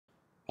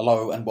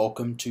Hello and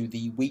welcome to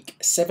the Week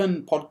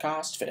 7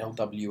 podcast for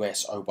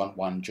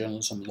LWS011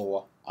 Journalism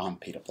Law. I'm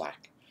Peter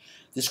Black.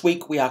 This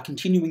week we are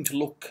continuing to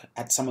look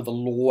at some of the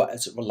law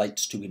as it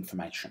relates to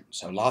information.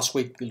 So last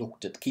week we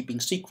looked at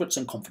keeping secrets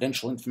and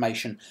confidential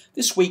information.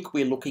 This week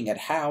we're looking at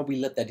how we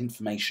let that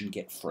information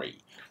get free.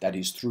 That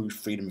is through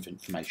freedom of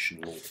information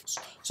laws.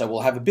 So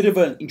we'll have a bit of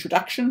an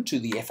introduction to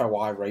the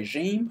FOI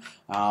regime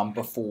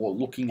before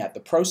looking at the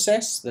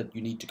process that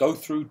you need to go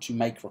through to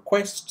make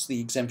requests, the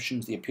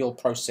exemptions, the appeal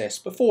process,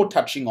 before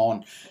touching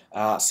on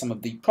some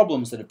of the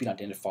problems that have been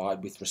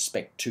identified with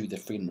respect to the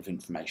freedom of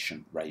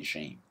information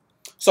regime.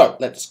 So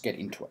let's get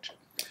into it.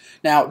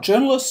 Now,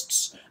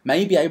 journalists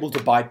may be able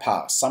to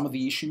bypass some of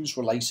the issues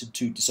related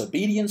to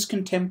disobedience,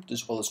 contempt,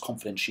 as well as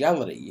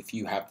confidentiality if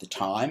you have the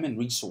time and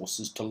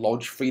resources to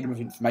lodge freedom of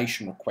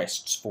information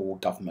requests for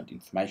government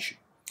information.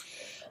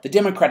 The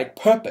democratic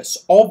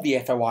purpose of the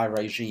FOI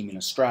regime in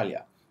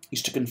Australia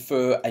is to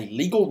confer a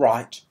legal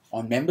right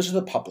on members of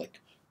the public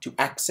to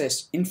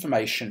access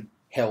information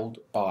held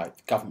by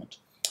the government.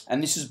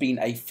 And this has been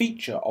a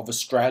feature of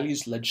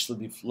Australia's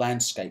legislative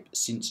landscape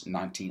since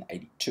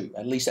 1982,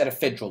 at least at a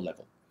federal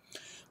level.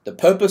 The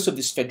purpose of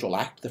this federal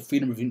act, the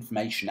Freedom of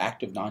Information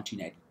Act of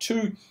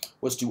 1982,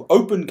 was to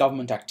open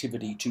government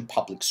activity to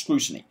public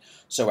scrutiny,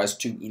 so as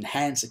to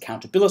enhance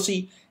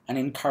accountability and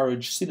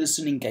encourage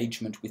citizen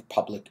engagement with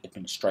public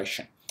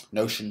administration,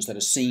 notions that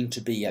are seen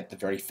to be at the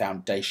very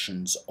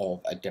foundations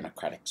of a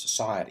democratic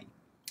society.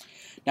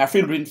 Now,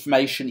 freedom of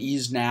information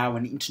is now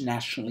an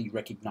internationally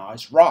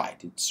recognised right.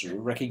 It's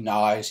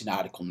recognised in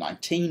Article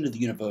 19 of the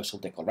Universal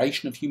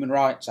Declaration of Human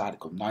Rights,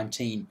 Article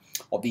 19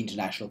 of the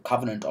International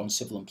Covenant on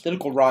Civil and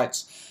Political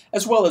Rights,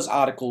 as well as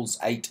Articles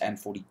 8 and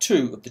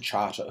 42 of the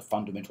Charter of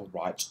Fundamental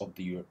Rights of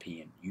the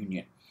European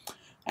Union.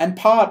 And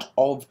part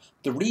of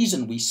the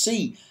reason we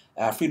see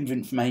freedom of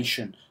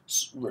information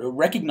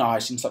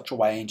recognised in such a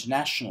way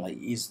internationally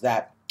is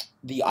that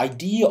the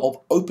idea of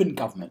open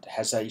government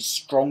has a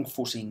strong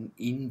footing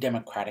in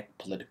democratic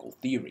political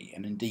theory,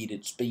 and indeed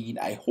it's been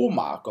a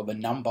hallmark of a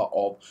number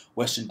of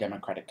Western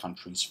democratic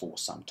countries for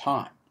some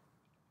time.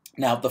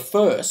 Now, the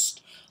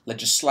first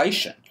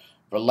legislation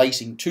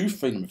relating to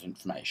freedom of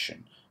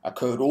information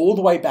occurred all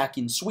the way back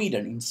in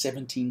Sweden in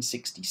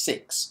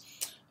 1766.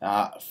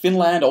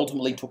 Finland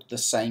ultimately took the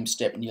same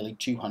step nearly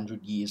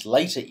 200 years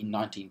later in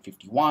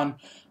 1951,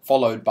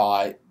 followed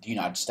by the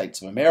United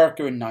States of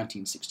America in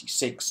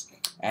 1966,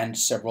 and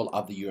several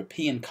other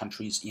European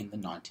countries in the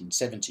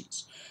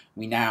 1970s.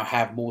 We now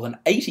have more than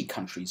 80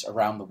 countries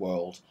around the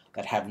world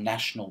that have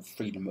national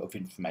freedom of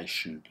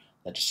information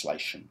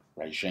legislation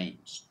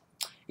regimes.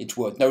 It's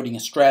worth noting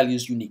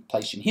Australia's unique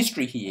place in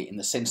history here, in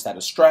the sense that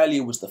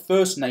Australia was the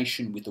first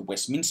nation with a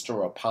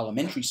Westminster or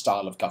parliamentary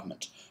style of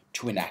government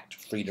to enact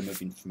freedom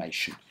of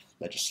information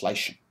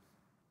legislation.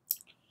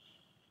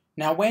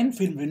 Now, when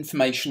freedom of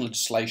information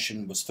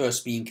legislation was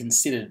first being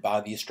considered by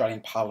the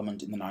Australian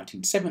Parliament in the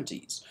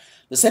 1970s,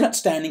 the Senate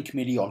Standing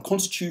Committee on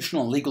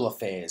Constitutional and Legal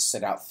Affairs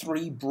set out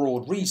three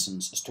broad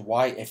reasons as to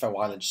why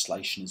FOI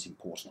legislation is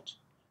important.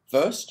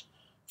 First,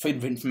 freedom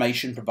of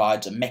information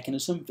provides a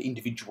mechanism for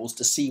individuals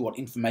to see what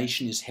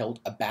information is held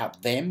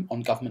about them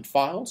on government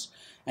files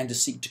and to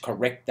seek to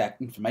correct that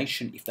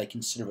information if they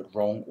consider it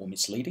wrong or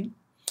misleading.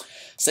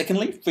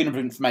 Secondly, freedom of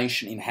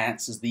information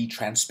enhances the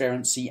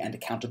transparency and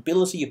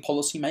accountability of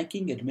policy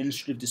making,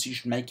 administrative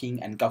decision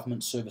making, and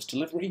government service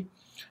delivery.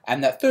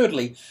 And that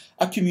thirdly,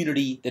 a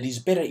community that is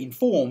better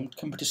informed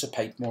can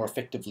participate more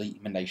effectively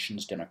in the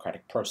nation's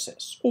democratic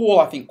process. All,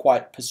 I think,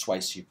 quite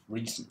persuasive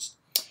reasons.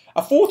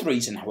 A fourth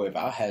reason,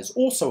 however, has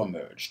also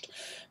emerged,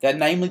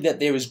 namely that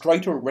there is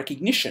greater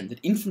recognition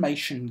that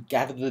information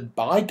gathered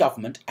by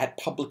government at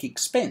public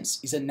expense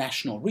is a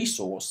national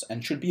resource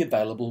and should be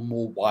available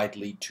more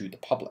widely to the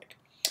public.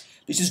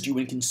 This is due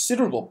in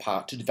considerable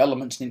part to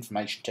developments in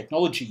information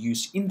technology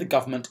use in the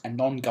government and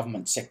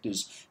non-government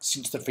sectors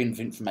since the Freedom of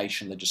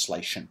Information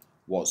legislation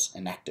was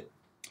enacted.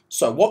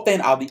 So what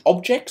then are the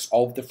objects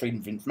of the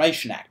Freedom of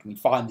Information Act? We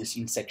find this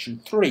in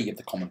Section 3 of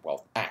the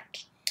Commonwealth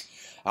Act.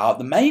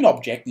 The main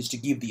object is to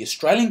give the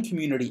Australian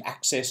community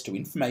access to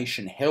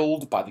information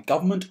held by the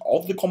government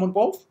of the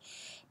Commonwealth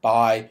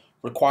by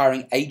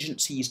requiring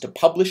agencies to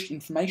publish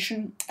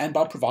information and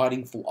by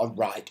providing for a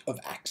right of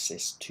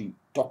access to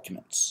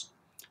documents.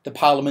 The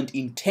Parliament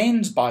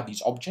intends by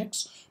these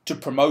objects to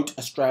promote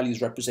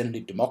Australia's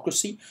representative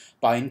democracy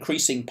by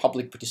increasing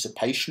public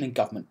participation in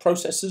government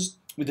processes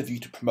with a view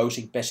to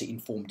promoting better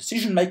informed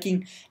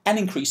decision-making and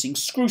increasing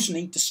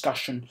scrutiny,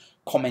 discussion,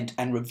 comment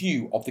and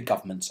review of the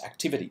government's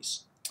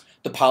activities.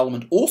 The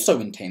Parliament also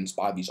intends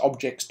by these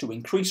objects to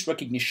increase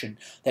recognition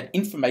that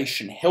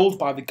information held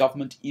by the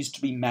government is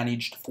to be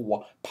managed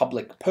for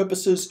public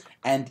purposes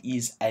and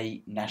is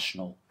a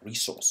national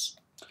resource.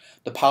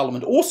 The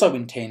Parliament also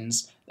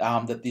intends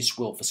that this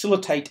will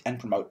facilitate and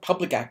promote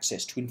public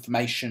access to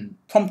information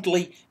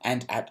promptly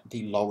and at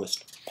the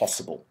lowest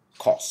possible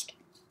cost.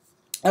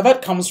 Now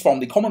that comes from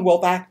the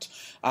Commonwealth Act,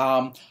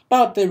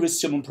 but there is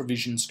similar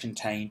provisions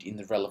contained in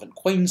the relevant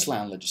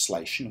Queensland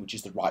legislation, which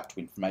is the Right to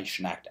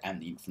Information Act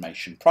and the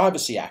Information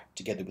Privacy Act,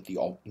 together with the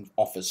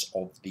Office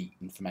of the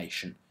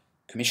Information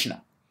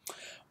Commissioner.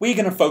 We're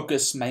going to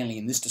focus mainly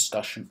in this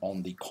discussion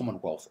on the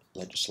Commonwealth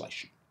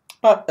legislation.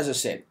 But as I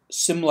said,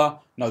 similar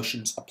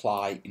notions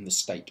apply in the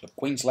state of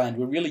Queensland.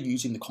 We're really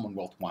using the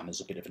Commonwealth one as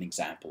a bit of an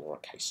example or a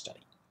case study.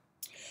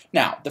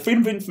 Now, the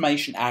Freedom of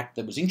Information Act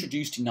that was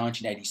introduced in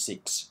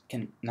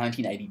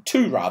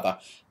 1982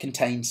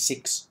 contains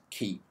 6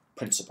 key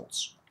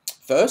principles.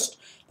 First,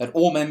 that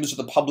all members of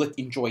the public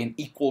enjoy an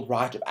equal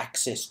right of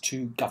access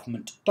to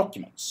government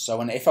documents.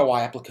 So an FOI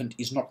applicant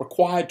is not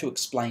required to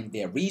explain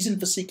their reason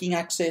for seeking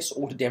access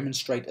or to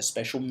demonstrate a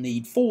special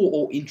need for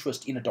or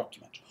interest in a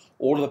document.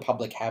 All of the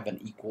public have an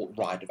equal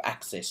right of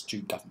access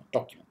to government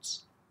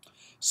documents.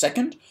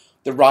 Second,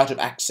 the right of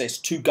access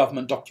to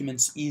government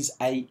documents is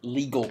a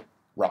legal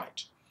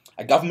right.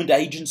 A government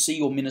agency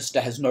or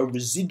minister has no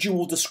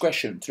residual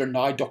discretion to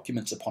deny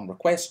documents upon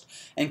request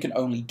and can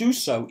only do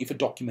so if a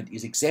document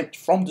is exempt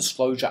from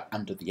disclosure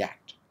under the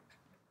Act.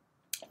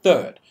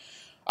 Third,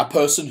 a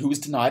person who is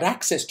denied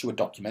access to a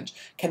document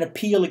can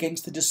appeal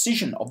against the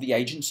decision of the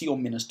agency or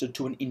minister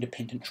to an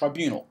independent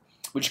tribunal,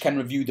 which can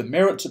review the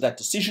merits of that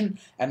decision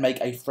and make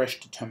a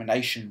fresh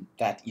determination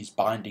that is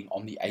binding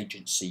on the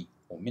agency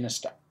or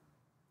minister.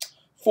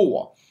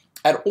 4.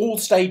 At all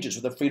stages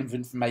of the Freedom of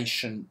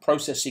Information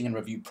processing and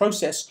review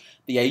process,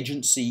 the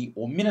agency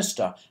or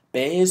minister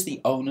bears the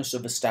onus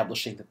of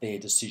establishing that their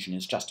decision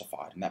is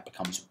justified, and that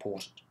becomes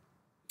important.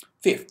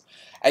 5th,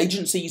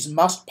 agencies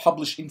must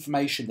publish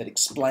information that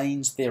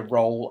explains their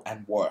role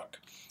and work,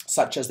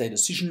 such as their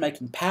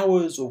decision-making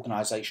powers,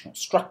 organisational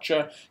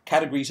structure,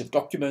 categories of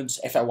documents,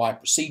 FOI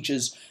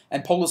procedures,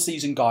 and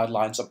policies and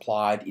guidelines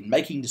applied in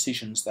making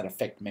decisions that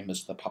affect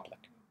members of the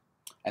public.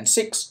 And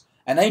 6,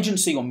 an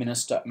agency or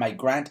minister may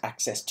grant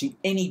access to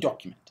any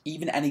document,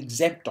 even an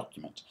exempt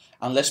document,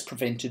 unless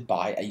prevented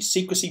by a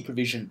secrecy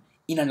provision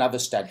in another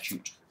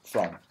statute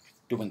from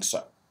doing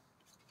so.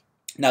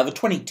 Now, the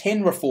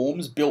 2010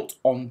 reforms built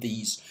on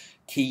these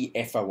key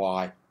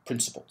FOI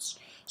principles.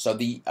 So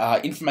the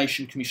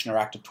Information Commissioner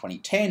Act of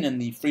 2010 and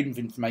the Freedom of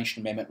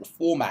Information Amendment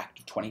Reform Act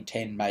of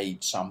 2010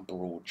 made some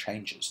broad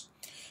changes.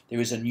 There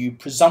is a new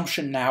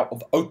presumption now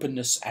of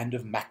openness and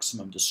of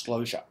maximum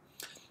disclosure.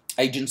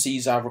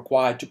 Agencies are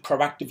required to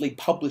proactively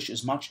publish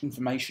as much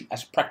information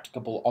as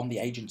practicable on the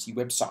agency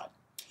website.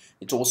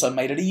 It's also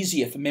made it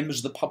easier for members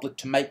of the public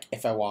to make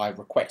FOI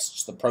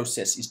requests. The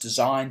process is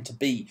designed to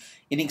be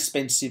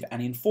inexpensive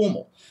and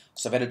informal,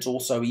 so that it's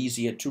also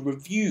easier to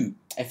review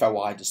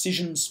FOI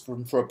decisions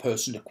for a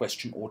person to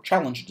question or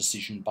challenge a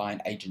decision by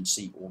an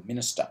agency or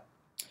minister.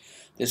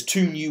 There's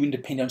 2 new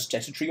independent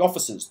statutory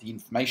offices, the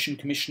Information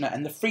Commissioner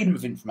and the Freedom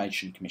of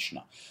Information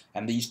Commissioner,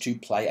 and these 2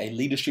 play a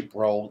leadership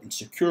role in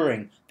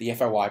securing the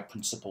FOI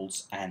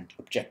principles and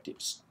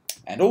objectives.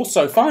 And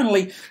also,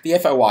 finally, the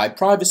FOI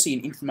privacy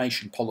and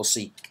information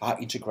policy are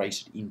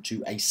integrated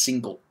into a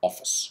single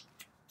office.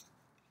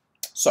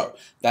 So,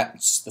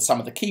 that's some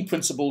of the key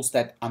principles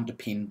that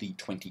underpin the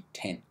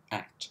 2010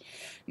 Act.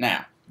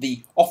 Now,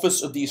 the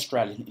Office of the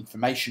Australian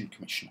Information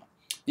Commissioner.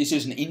 This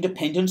is an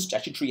independent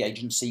statutory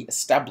agency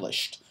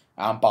established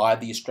by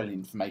the Australian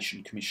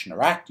Information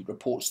Commissioner Act. It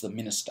reports to the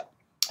Minister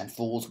and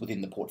falls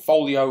within the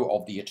portfolio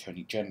of the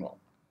Attorney-General.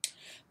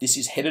 This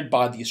is headed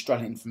by the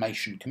Australian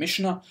Information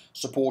Commissioner,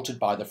 supported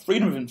by the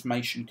Freedom of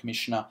Information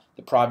Commissioner,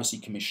 the Privacy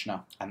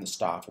Commissioner, and the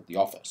staff of the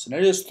office. And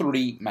it has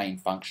 3 main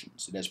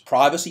functions. It has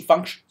privacy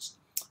functions,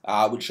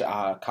 which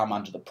come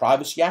under the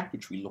Privacy Act,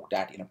 which we looked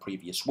at in a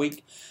previous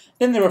week.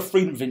 Then there are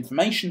Freedom of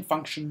Information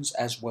functions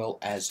as well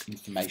as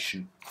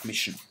Information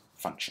Commission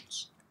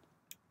functions.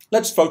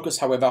 Let's focus,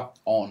 however,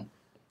 on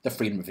the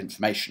Freedom of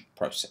Information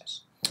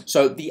process.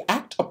 So the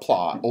Act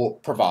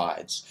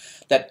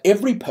provides that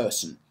every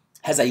person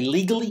has a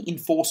legally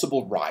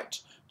enforceable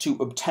right to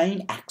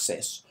obtain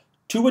access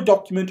to a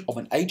document of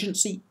an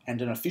agency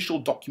and an official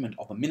document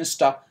of a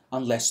minister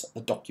unless the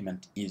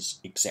document is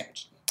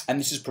exempt. And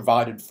this is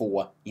provided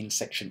for in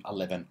Section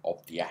 11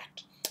 of the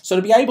Act. So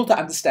to be able to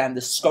understand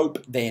the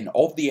scope then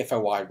of the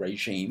FOI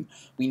regime,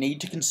 we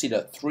need to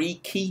consider 3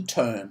 key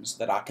terms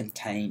that are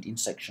contained in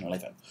Section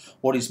 11.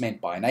 What is meant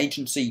by an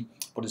agency,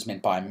 what is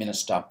meant by a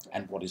minister,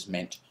 and what is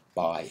meant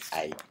by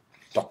a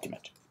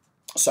document.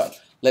 So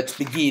let's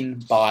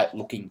begin by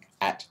looking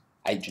at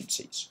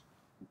agencies.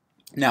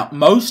 Now,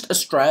 most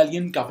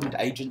Australian government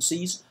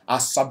agencies are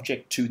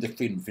subject to the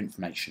Freedom of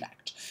Information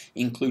Act,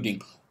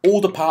 including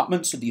all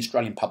departments of the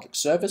Australian Public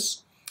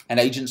Service, an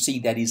agency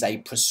that is a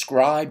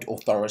prescribed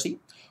authority,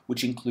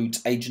 which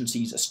includes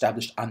agencies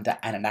established under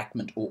an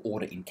enactment or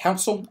order in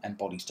council and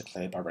bodies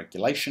declared by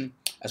regulation,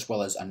 as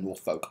well as a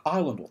Norfolk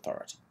Island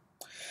authority.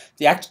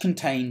 The Act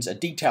contains a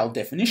detailed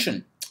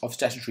definition of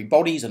statutory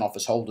bodies and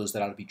office holders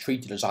that are to be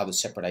treated as either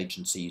separate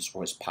agencies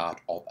or as part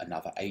of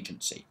another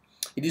agency.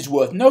 It is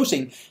worth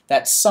noting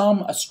that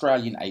some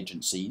Australian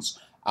agencies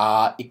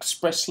are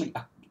expressly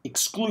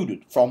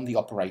excluded from the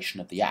operation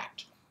of the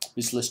Act.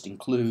 This list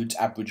includes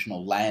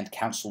Aboriginal land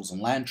councils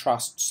and land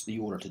trusts, the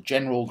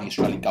Auditor-General, the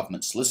Australian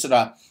Government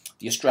Solicitor,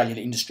 the Australian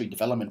Industry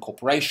Development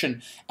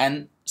Corporation,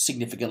 and,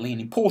 significantly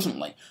and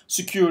importantly,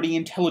 security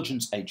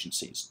intelligence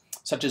agencies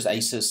such as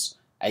ASIS,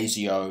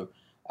 ASIO,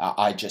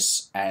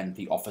 IGIS, and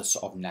the Office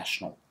of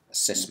National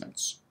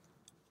Assessments.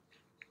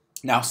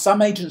 Now,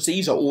 some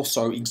agencies are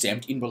also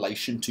exempt in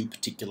relation to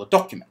particular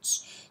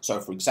documents. So,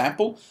 for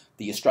example,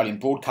 the Australian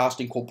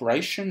Broadcasting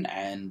Corporation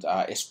and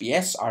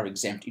SBS are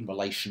exempt in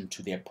relation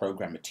to their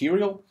program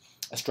material,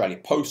 Australia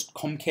Post,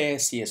 Comcare,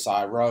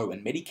 CSIRO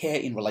and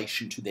Medicare in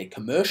relation to their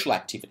commercial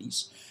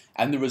activities,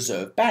 and the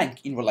Reserve Bank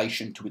in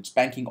relation to its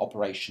banking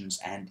operations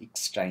and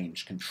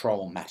exchange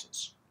control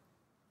matters.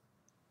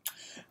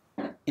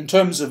 In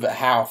terms of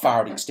how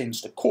far it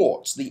extends to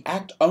courts, the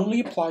Act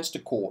only applies to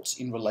courts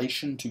in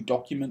relation to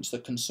documents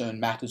that concern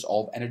matters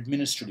of an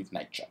administrative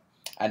nature,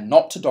 and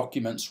not to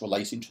documents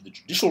relating to the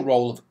judicial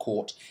role of the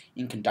court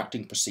in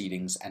conducting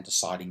proceedings and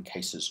deciding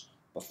cases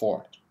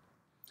before it.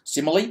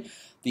 Similarly,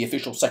 the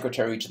Official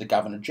Secretary to the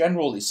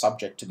Governor-General is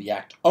subject to the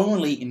Act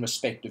only in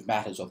respect of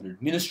matters of an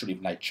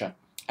administrative nature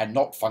and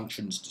not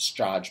functions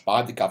discharged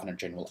by the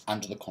Governor-General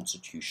under the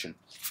Constitution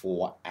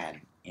or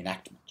an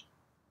enactment.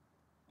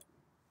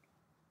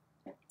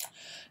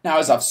 Now,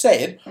 as I've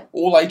said,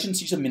 all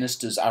agencies and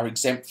ministers are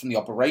exempt from the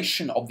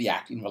operation of the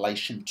Act in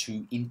relation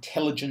to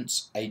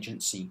intelligence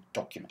agency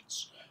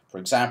documents. For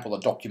example, a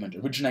document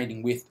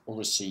originating with or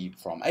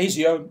received from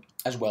ASIO,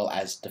 as well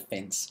as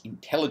defence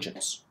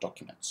intelligence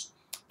documents.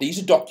 These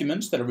are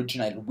documents that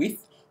originated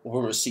with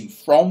or were received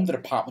from the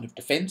Department of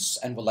Defence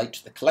and relate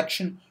to the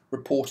collection,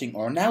 reporting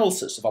or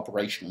analysis of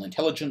operational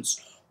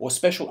intelligence or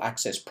special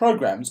access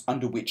programs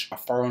under which a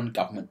foreign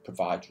government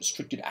provides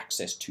restricted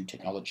access to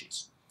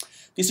technologies.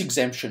 This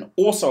exemption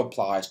also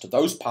applies to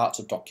those parts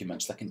of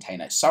documents that contain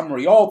a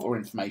summary of or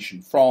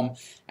information from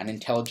an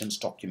intelligence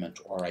document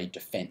or a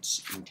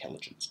defence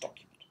intelligence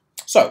document.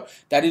 So,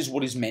 that is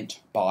what is meant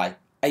by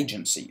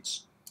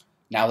agencies.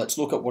 Now let's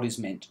look at what is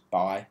meant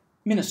by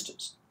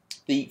ministers.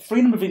 The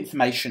Freedom of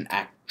Information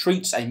Act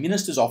treats a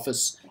minister's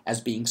office as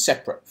being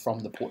separate from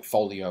the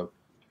portfolio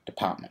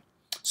department.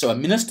 So a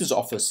minister's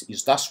office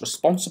is thus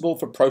responsible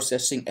for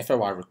processing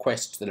FOI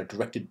requests that are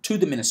directed to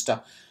the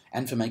minister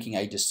and for making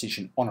a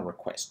decision on a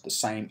request. The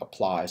same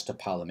applies to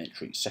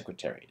parliamentary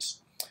secretaries.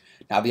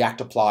 Now, the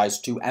Act applies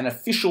to an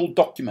official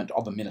document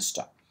of a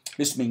minister.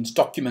 This means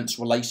documents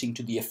relating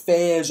to the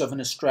affairs of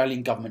an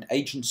Australian government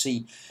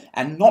agency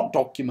and not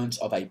documents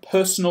of a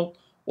personal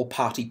or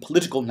party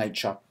political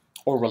nature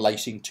or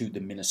relating to the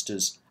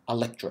minister's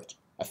electorate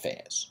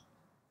affairs.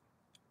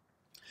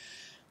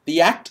 The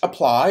Act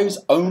applies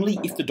only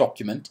if the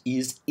document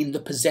is in the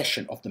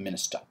possession of the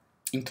minister,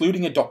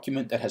 including a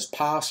document that has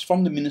passed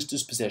from the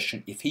minister's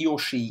possession if he or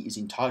she is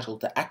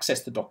entitled to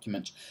access the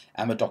document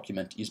and the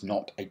document is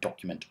not a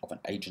document of an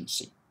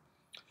agency.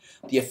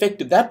 The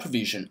effect of that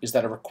provision is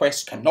that a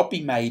request cannot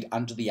be made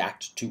under the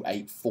Act to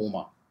a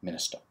former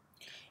minister.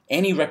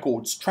 Any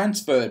records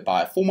transferred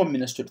by a former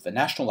minister to the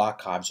National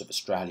Archives of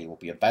Australia will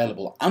be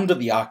available under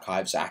the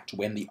Archives Act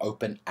when the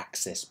open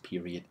access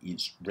period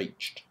is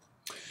reached.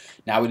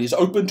 Now, it is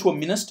open to a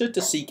minister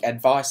to seek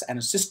advice and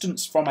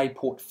assistance from a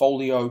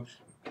portfolio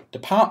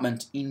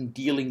department in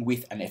dealing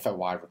with an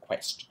FOI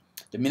request.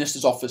 The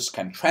minister's office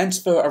can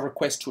transfer a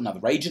request to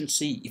another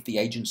agency if the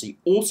agency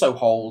also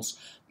holds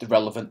the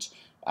relevant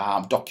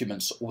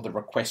documents or the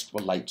request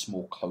relates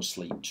more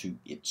closely to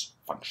its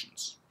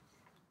functions.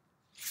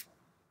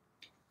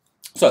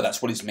 So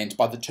that's what is meant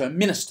by the term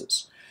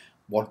ministers.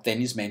 What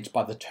then is meant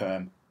by the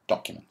term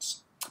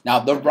documents? Now,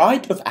 the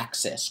right of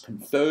access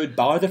conferred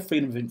by the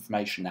Freedom of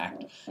Information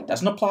Act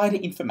doesn't apply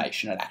to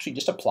information, it actually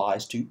just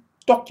applies to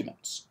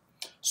documents.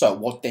 So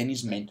what then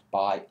is meant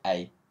by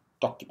a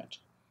document?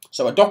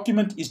 So a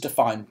document is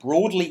defined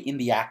broadly in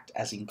the Act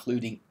as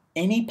including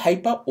any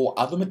paper or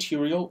other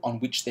material on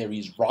which there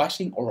is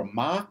writing or a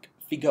mark,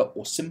 figure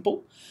or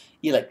symbol,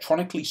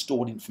 electronically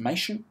stored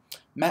information,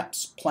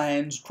 maps,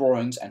 plans,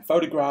 drawings and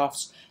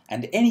photographs,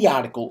 and any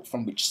article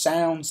from which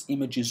sounds,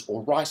 images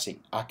or writing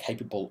are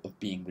capable of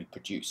being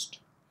reproduced.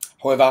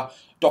 However,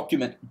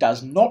 document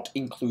does not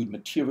include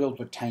material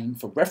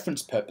retained for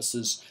reference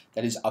purposes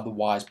that is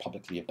otherwise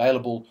publicly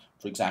available,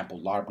 for example,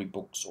 library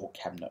books or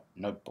cabinet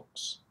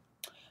notebooks.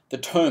 The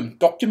term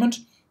document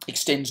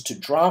extends to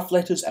draft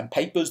letters and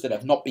papers that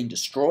have not been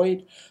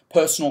destroyed,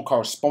 personal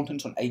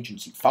correspondence on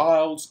agency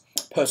files,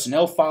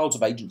 personnel files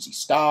of agency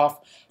staff,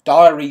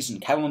 diaries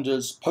and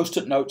calendars,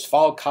 post-it notes,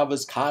 file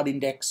covers, card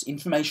index,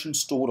 information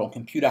stored on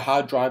computer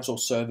hard drives or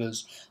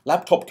servers,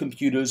 laptop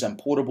computers and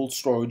portable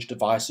storage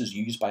devices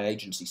used by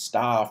agency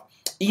staff,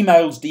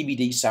 emails,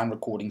 DVDs, sound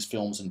recordings,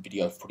 films and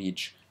video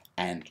footage,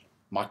 and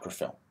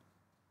microfilm.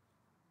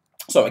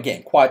 So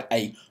again, quite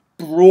a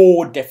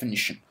broad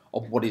definition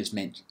of what is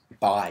meant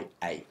by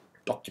a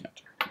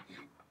document.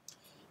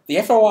 The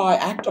FOI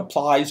Act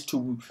applies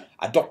to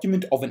a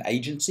document of an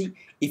agency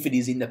if it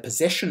is in the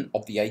possession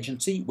of the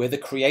agency, whether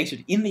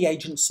created in the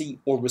agency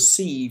or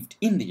received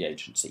in the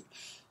agency.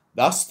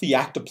 Thus, the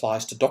Act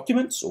applies to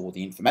documents or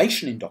the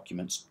information in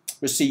documents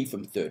received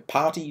from third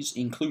parties,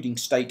 including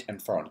state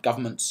and foreign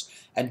governments,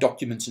 and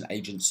documents an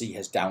agency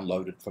has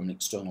downloaded from an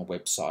external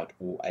website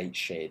or a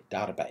shared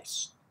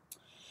database.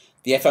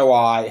 The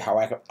FOI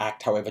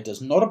Act, however,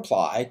 does not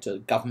apply to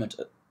government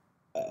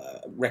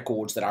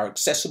records that are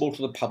accessible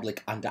to the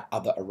public under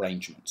other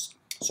arrangements.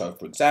 So,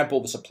 for example,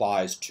 this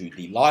applies to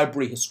the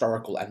library,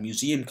 historical and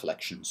museum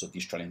collections of the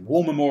Australian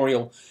War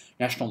Memorial,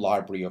 National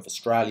Library of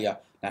Australia,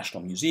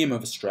 National Museum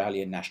of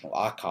Australia, National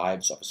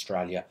Archives of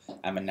Australia,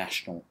 and the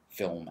National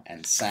Film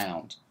and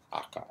Sound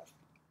Archive.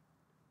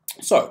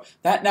 So,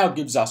 that now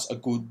gives us a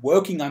good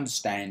working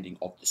understanding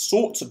of the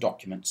sorts of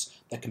documents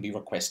that can be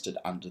requested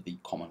under the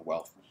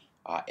Commonwealth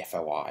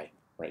FOI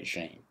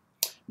regime.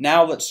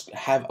 Now let's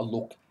have a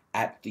look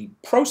at the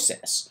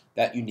process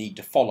that you need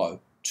to follow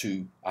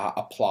to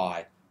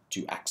apply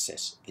to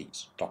access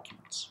these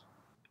documents.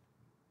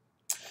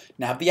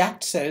 Now, the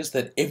Act says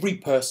that every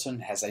person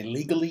has a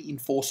legally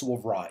enforceable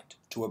right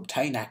to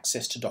obtain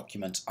access to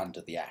documents under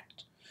the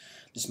Act.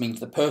 This means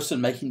the person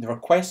making the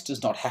request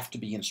does not have to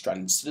be an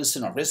Australian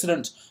citizen or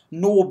resident,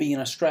 nor be in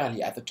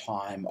Australia at the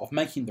time of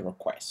making the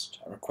request.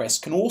 A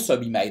request can also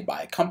be made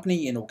by a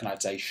company, an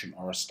organisation,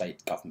 or a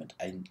state government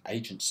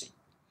agency.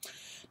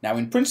 Now,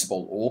 in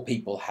principle, all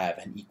people have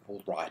an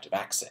equal right of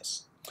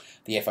access.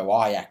 The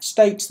FOI Act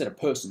states that a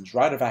person's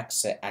right of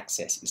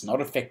access is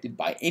not affected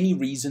by any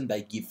reason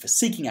they give for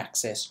seeking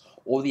access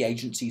or the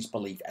agency's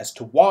belief as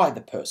to why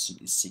the person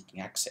is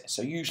seeking access.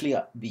 So usually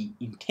the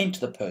intent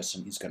of the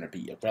person is going to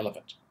be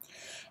irrelevant.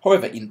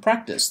 However, in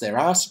practice, there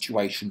are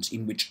situations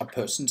in which a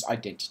person's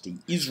identity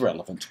is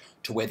relevant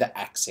to whether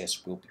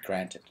access will be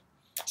granted.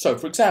 So,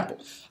 for example,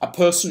 a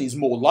person is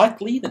more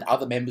likely than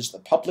other members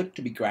of the public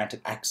to be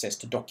granted access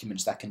to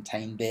documents that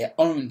contain their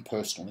own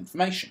personal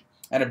information,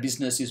 and a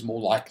business is more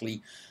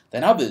likely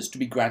than others to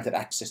be granted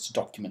access to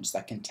documents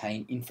that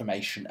contain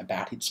information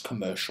about its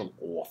commercial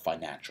or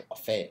financial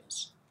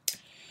affairs.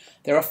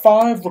 There are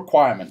 5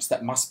 requirements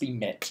that must be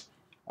met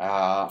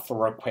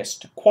for a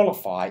request to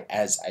qualify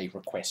as a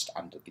request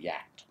under the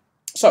Act.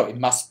 So, it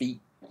must be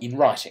in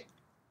writing.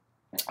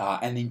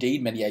 And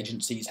indeed, many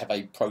agencies have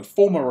a pro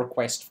forma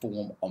request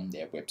form on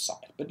their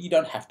website, but you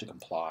don't have to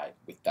comply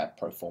with that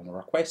pro forma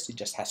request, it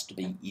just has to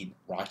be in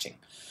writing.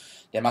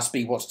 There must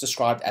be what's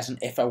described as an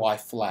FOI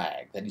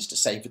flag, that is to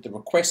say that the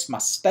request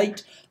must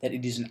state that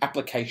it is an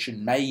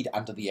application made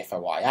under the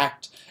FOI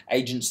Act.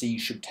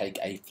 Agencies should take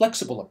a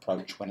flexible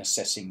approach when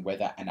assessing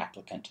whether an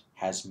applicant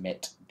has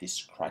met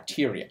this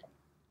criteria.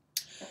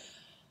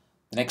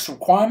 The next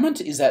requirement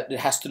is that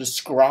it has to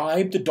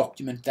describe the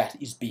document that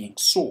is being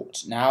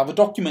sought. Now, the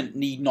document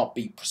need not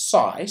be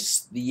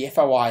precise. The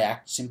FOI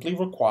Act simply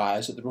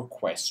requires that the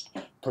request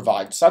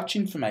provide such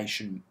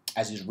information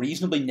as is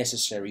reasonably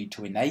necessary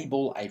to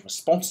enable a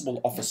responsible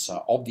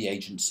officer of the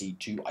agency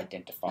to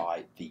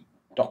identify the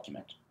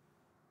document.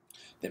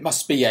 There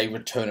must be a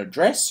return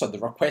address, so the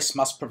request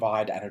must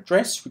provide an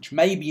address, which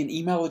may be an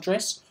email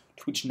address,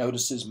 to which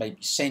notices may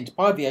be sent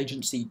by the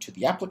agency to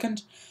the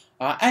applicant,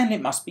 and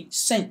it must be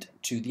sent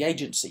to the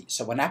agency.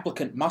 So an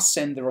applicant must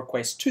send the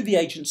request to the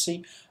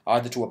agency,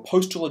 either to a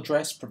postal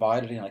address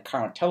provided in a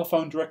current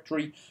telephone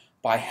directory,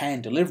 by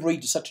hand delivery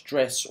to such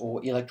address,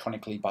 or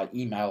electronically by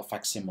email,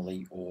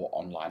 facsimile, or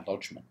online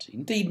lodgement.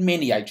 Indeed,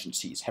 many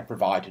agencies have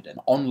provided an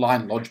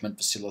online lodgement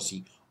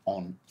facility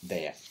on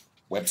their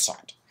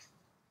website.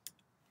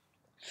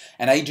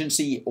 An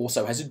agency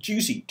also has a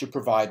duty to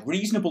provide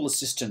reasonable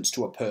assistance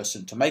to a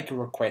person to make a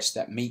request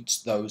that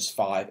meets those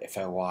 5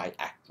 FOI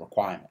Act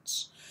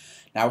requirements.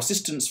 Now,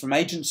 assistance from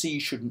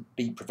agencies should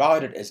be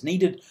provided as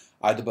needed,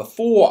 either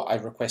before a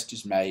request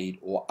is made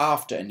or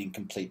after an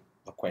incomplete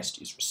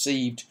request is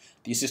received.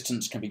 The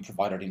assistance can be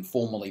provided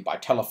informally by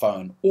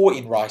telephone or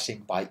in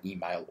writing by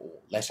email or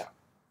letter.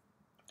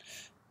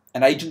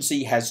 An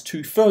agency has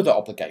 2 further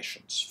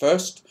obligations.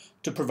 First,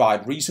 to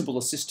provide reasonable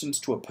assistance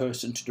to a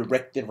person to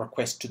direct their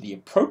request to the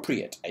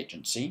appropriate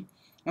agency,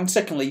 and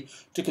secondly,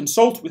 to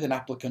consult with an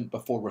applicant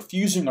before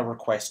refusing a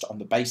request on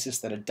the basis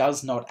that it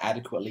does not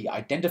adequately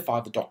identify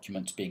the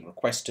documents being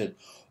requested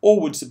or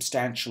would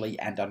substantially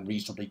and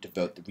unreasonably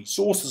divert the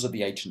resources of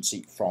the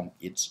agency from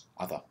its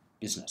other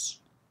business.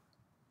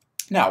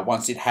 Now,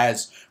 once it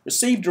has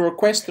received a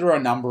request, there are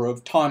a number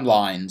of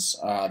timelines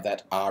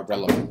that are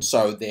relevant.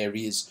 So there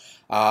is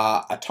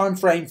a time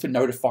frame for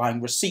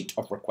notifying receipt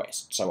of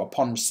request. So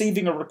upon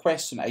receiving a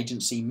request, an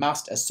agency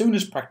must, as soon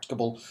as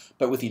practicable,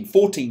 but within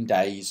 14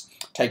 days,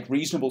 take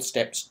reasonable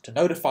steps to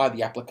notify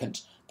the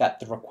applicant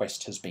that the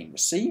request has been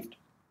received.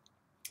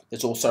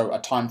 There's also a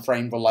time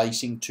frame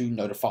relating to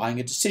notifying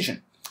a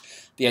decision.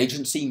 The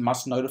agency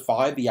must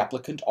notify the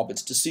applicant of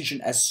its decision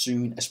as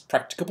soon as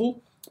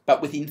practicable,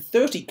 but within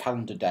 30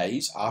 calendar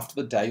days after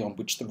the day on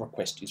which the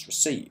request is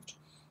received.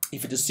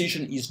 If a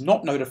decision is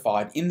not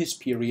notified in this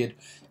period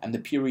and the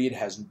period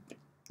has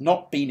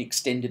not been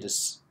extended,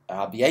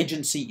 the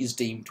agency is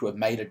deemed to have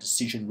made a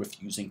decision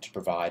refusing to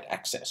provide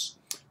access.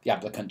 The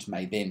applicant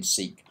may then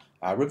seek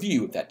a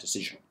review of that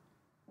decision.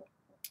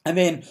 And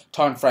then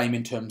time frame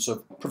in terms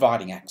of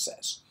providing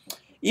access.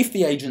 If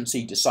the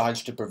agency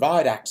decides to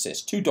provide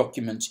access to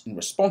documents in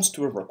response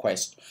to a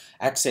request,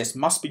 access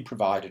must be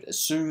provided as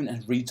soon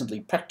and reasonably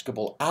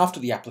practicable after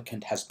the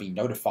applicant has been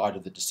notified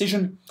of the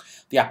decision,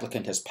 the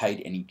applicant has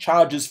paid any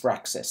charges for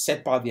access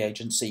set by the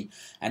agency,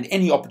 and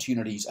any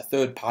opportunities a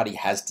third party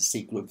has to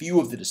seek review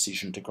of the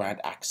decision to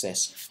grant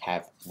access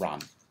have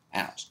run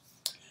out.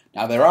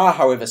 Now, there are,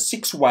 however,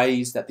 6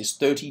 ways that this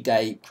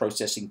 30-day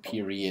processing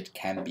period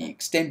can be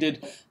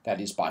extended.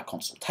 That is by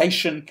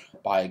consultation,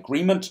 by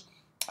agreement,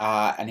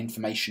 an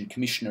Information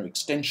Commissioner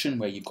extension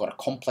where you've got a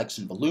complex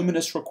and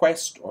voluminous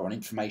request, or an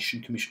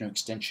Information Commissioner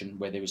extension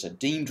where there is a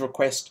deemed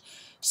request,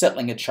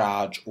 settling a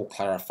charge, or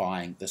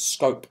clarifying the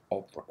scope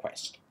of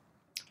request.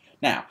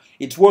 Now,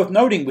 it's worth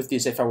noting with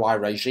this FOI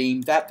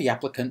regime that the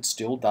applicant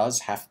still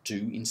does have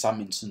to, in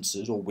some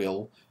instances, or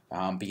will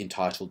be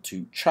entitled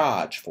to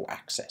charge for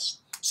access.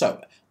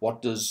 So,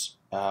 what does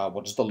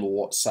the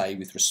law say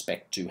with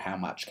respect to how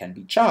much can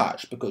be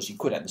charged? Because you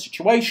could have the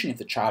situation, if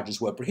the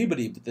charges were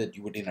prohibitive, that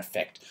you would in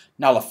effect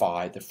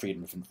nullify the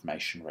Freedom of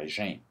Information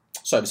regime.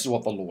 So this is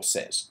what the law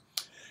says.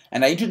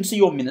 An agency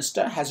or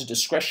minister has a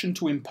discretion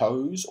to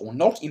impose or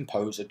not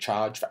impose a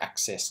charge for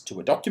access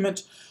to a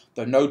document,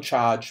 though no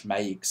charge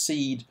may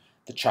exceed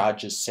the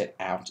charges set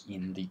out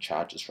in the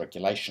charges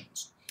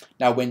regulations.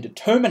 Now, when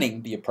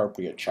determining the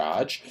appropriate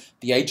charge,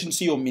 the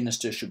agency or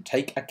minister should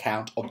take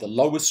account of the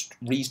lowest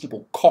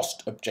reasonable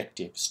cost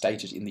objective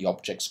stated in the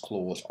Objects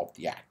Clause of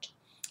the Act.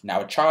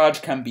 Now, a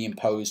charge can be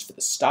imposed for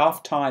the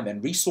staff time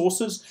and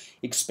resources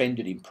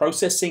expended in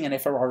processing an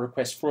FOI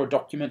request for a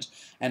document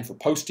and for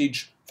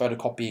postage,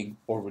 photocopying,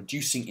 or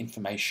reducing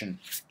information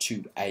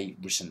to a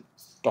written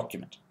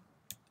document.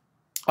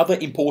 Other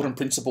important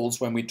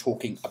principles when we're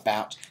talking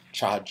about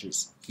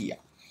charges here.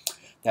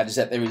 That is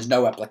that there is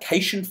no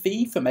application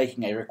fee for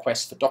making a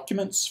request for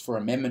documents, for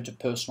amendment of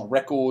personal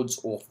records,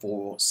 or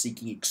for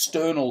seeking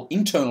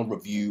internal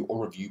review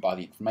or review by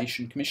the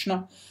Information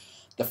Commissioner.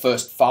 The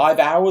first 5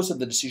 hours of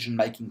the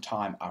decision-making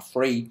time are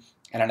free,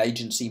 and an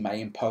agency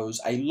may impose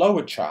a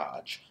lower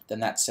charge than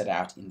that set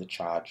out in the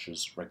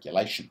charges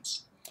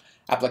regulations.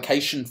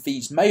 Application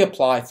fees may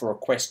apply for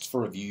requests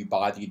for review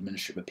by the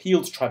Administrative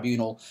Appeals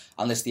Tribunal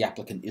unless the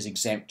applicant is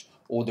exempt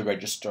or the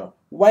Register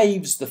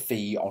waives the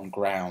fee on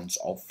grounds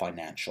of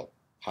financial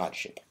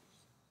hardship.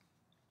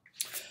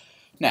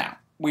 Now,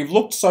 we've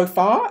looked so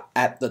far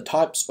at the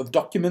types of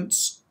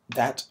documents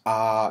that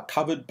are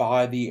covered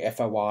by the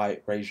FOI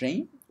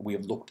regime.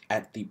 We've looked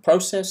at the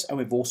process, and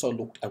we've also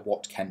looked at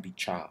what can be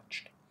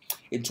charged.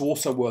 It's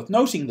also worth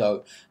noting,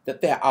 though,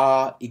 that there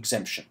are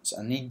exemptions,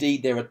 and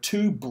indeed there are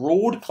 2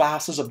 broad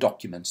classes of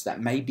documents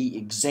that may be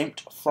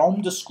exempt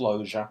from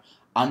disclosure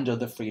under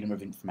the Freedom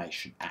of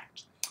Information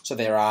Act. So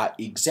there are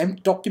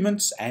exempt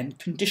documents and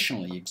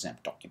conditionally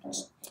exempt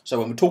documents. So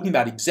when we're talking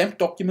about exempt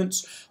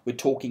documents, we're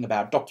talking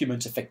about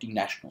documents affecting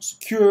national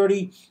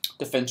security,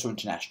 defence or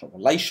international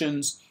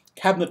relations,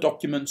 cabinet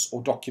documents,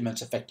 or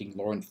documents affecting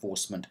law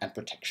enforcement and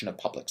protection of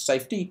public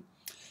safety.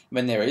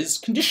 When there is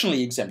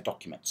conditionally exempt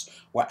documents,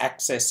 where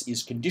access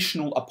is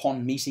conditional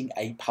upon meeting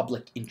a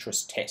public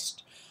interest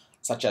test,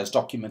 such as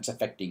documents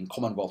affecting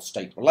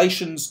Commonwealth-state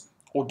relations,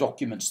 or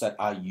documents that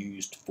are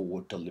used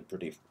for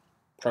deliberative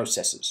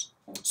processes.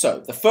 So,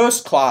 the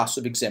first class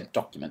of exempt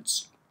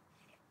documents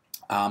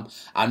are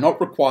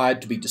not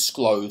required to be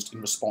disclosed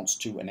in response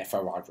to an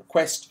FOI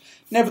request.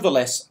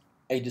 Nevertheless,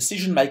 a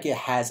decision maker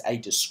has a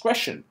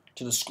discretion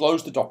to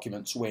disclose the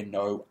documents where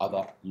no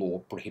other law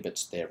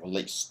prohibits their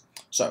release.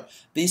 So,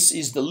 this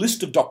is the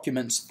list of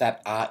documents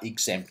that are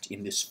exempt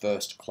in this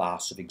first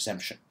class of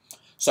exemption.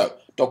 So,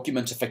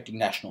 documents affecting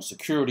national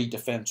security,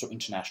 defence or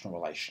international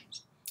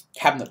relations.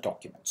 Cabinet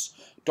documents.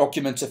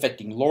 Documents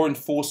affecting law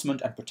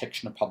enforcement and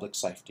protection of public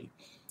safety.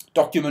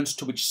 Documents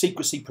to which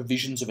secrecy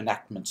provisions of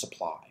enactments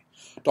apply.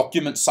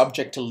 Documents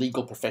subject to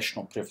legal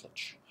professional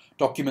privilege.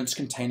 Documents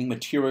containing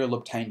material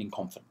obtained in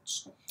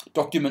confidence.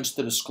 Documents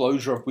the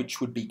disclosure of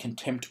which would be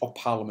contempt of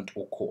Parliament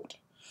or court.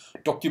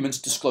 Documents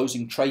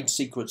disclosing trade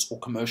secrets or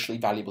commercially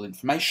valuable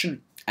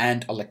information,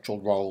 and electoral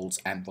rolls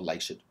and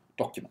related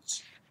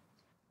documents.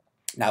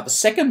 Now, the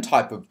second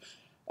type of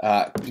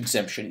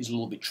exemption is a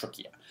little bit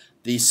trickier.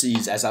 This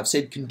is, as I've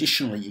said,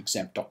 conditionally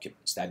exempt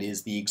documents. That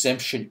is, the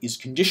exemption is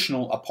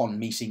conditional upon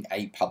meeting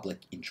a public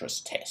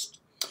interest test.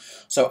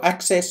 So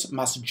access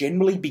must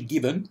generally be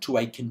given to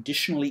a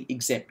conditionally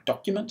exempt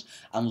document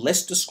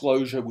unless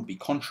disclosure would be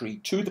contrary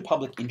to the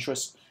public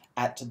interest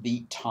at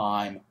the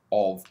time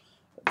of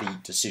the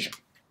decision.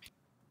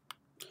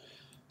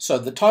 So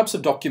the types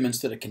of documents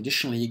that are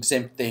conditionally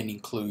exempt then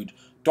include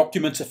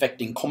documents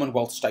affecting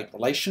Commonwealth-state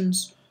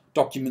relations,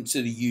 documents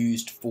that are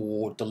used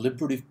for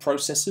deliberative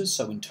processes,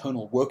 so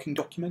internal working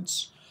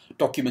documents,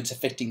 documents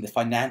affecting the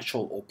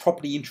financial or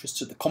property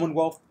interests of the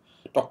Commonwealth,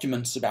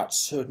 documents about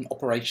certain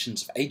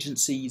operations of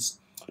agencies,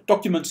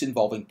 documents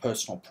involving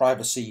personal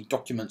privacy,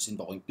 documents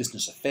involving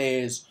business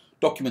affairs,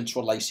 documents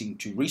relating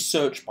to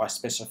research by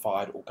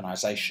specified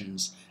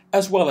organisations,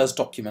 as well as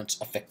documents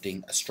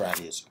affecting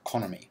Australia's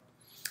economy.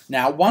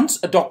 Now, once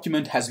a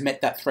document has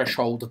met that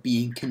threshold of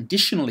being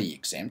conditionally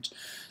exempt,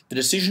 the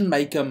decision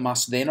maker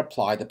must then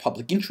apply the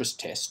public interest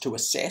test to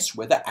assess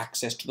whether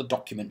access to the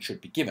document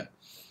should be given.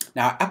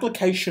 Now,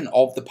 application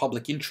of the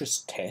public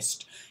interest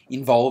test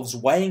involves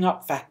weighing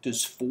up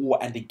factors for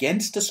and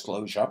against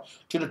disclosure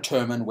to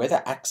determine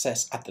whether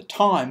access at the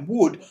time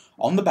would,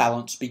 on the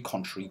balance, be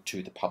contrary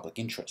to the public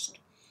interest.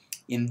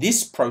 In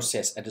this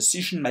process, a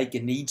decision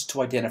maker needs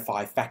to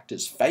identify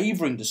factors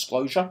favouring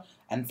disclosure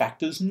and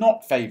factors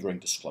not favouring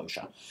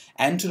disclosure,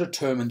 and to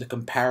determine the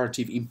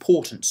comparative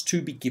importance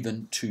to be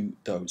given to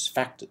those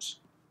factors.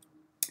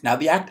 Now,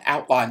 the Act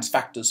outlines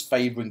factors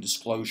favouring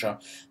disclosure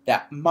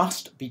that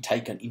must be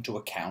taken into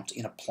account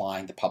in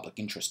applying the public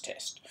interest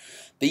test.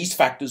 These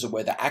factors are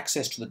whether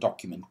access to the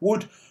document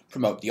would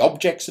promote the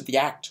objects of the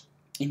Act,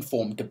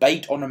 inform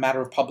debate on a matter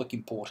of public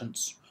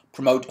importance,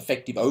 promote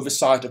effective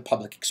oversight of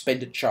public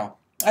expenditure,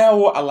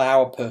 or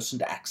allow a person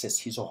to access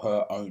his or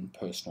her own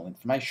personal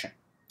information.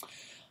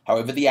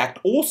 However, the Act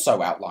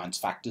also outlines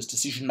factors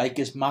decision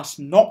makers must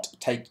not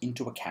take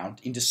into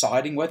account in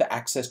deciding whether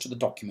access to the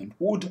document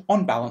would,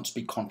 on balance,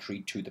 be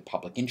contrary to the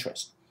public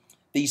interest.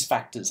 These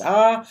factors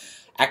are: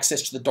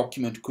 access to the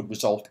document could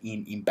result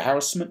in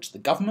embarrassment to the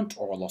government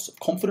or a loss of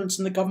confidence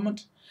in the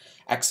government.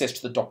 Access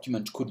to the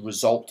document could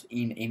result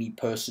in any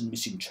person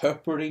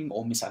misinterpreting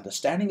or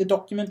misunderstanding the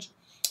document.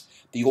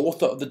 The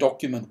author of the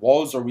document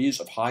was or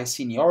is of high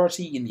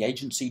seniority in the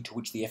agency to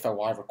which the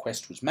FOI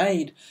request was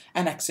made,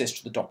 and access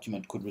to the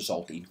document could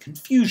result in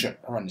confusion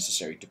or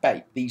unnecessary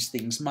debate. These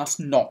things must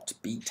not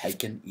be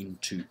taken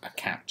into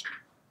account.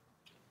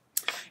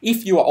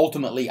 If you are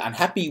ultimately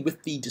unhappy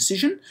with the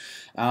decision,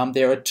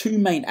 there are two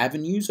main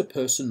avenues a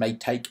person may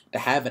take to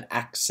have an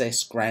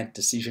access grant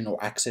decision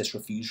or access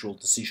refusal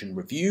decision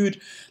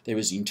reviewed. There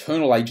is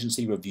internal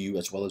agency review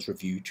as well as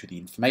review to the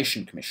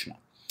Information Commissioner.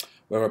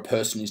 Where a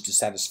person is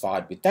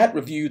dissatisfied with that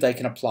review, they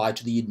can apply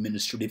to the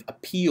Administrative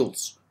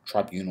Appeals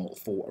Tribunal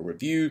for a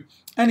review,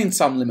 and in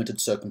some limited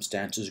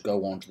circumstances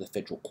go on to the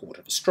Federal Court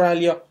of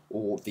Australia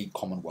or the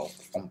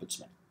Commonwealth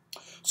Ombudsman.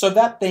 So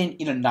that then,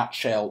 in a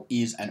nutshell,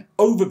 is an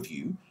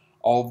overview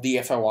of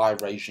the FOI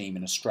regime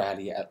in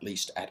Australia, at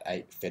least at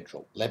a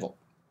federal level.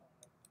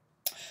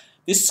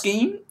 This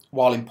scheme,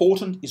 while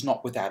important, is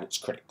not without its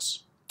critics.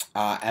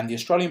 And the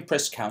Australian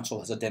Press Council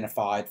has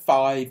identified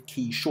 5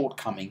 key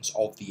shortcomings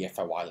of the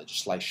FOI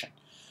legislation.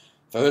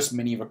 First,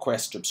 many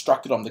requests are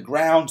obstructed on the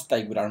ground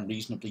they would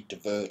unreasonably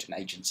divert an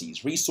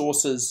agency's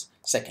resources.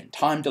 Second,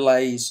 time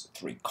delays.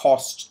 3,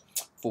 cost.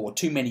 4,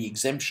 too many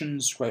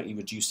exemptions greatly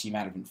reduce the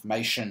amount of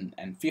information.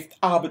 And 5th,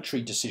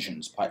 arbitrary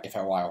decisions by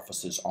FOI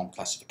officers on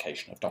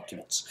classification of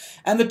documents.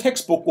 And the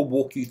textbook will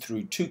walk you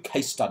through 2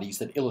 case studies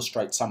that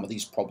illustrate some of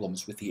these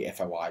problems with the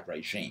FOI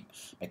regime.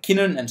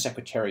 McKinnon and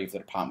Secretary of the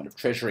Department of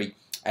Treasury,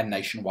 and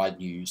Nationwide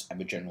News and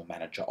the General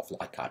Manager of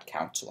Leichhardt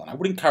Council. And I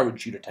would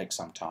encourage you to take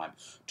some time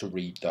to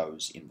read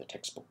those in the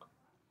textbook.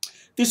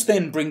 This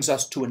then brings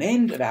us to an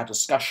end of our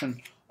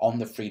discussion on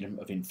the freedom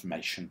of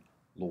information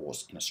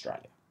laws in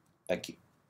Australia. Thank you.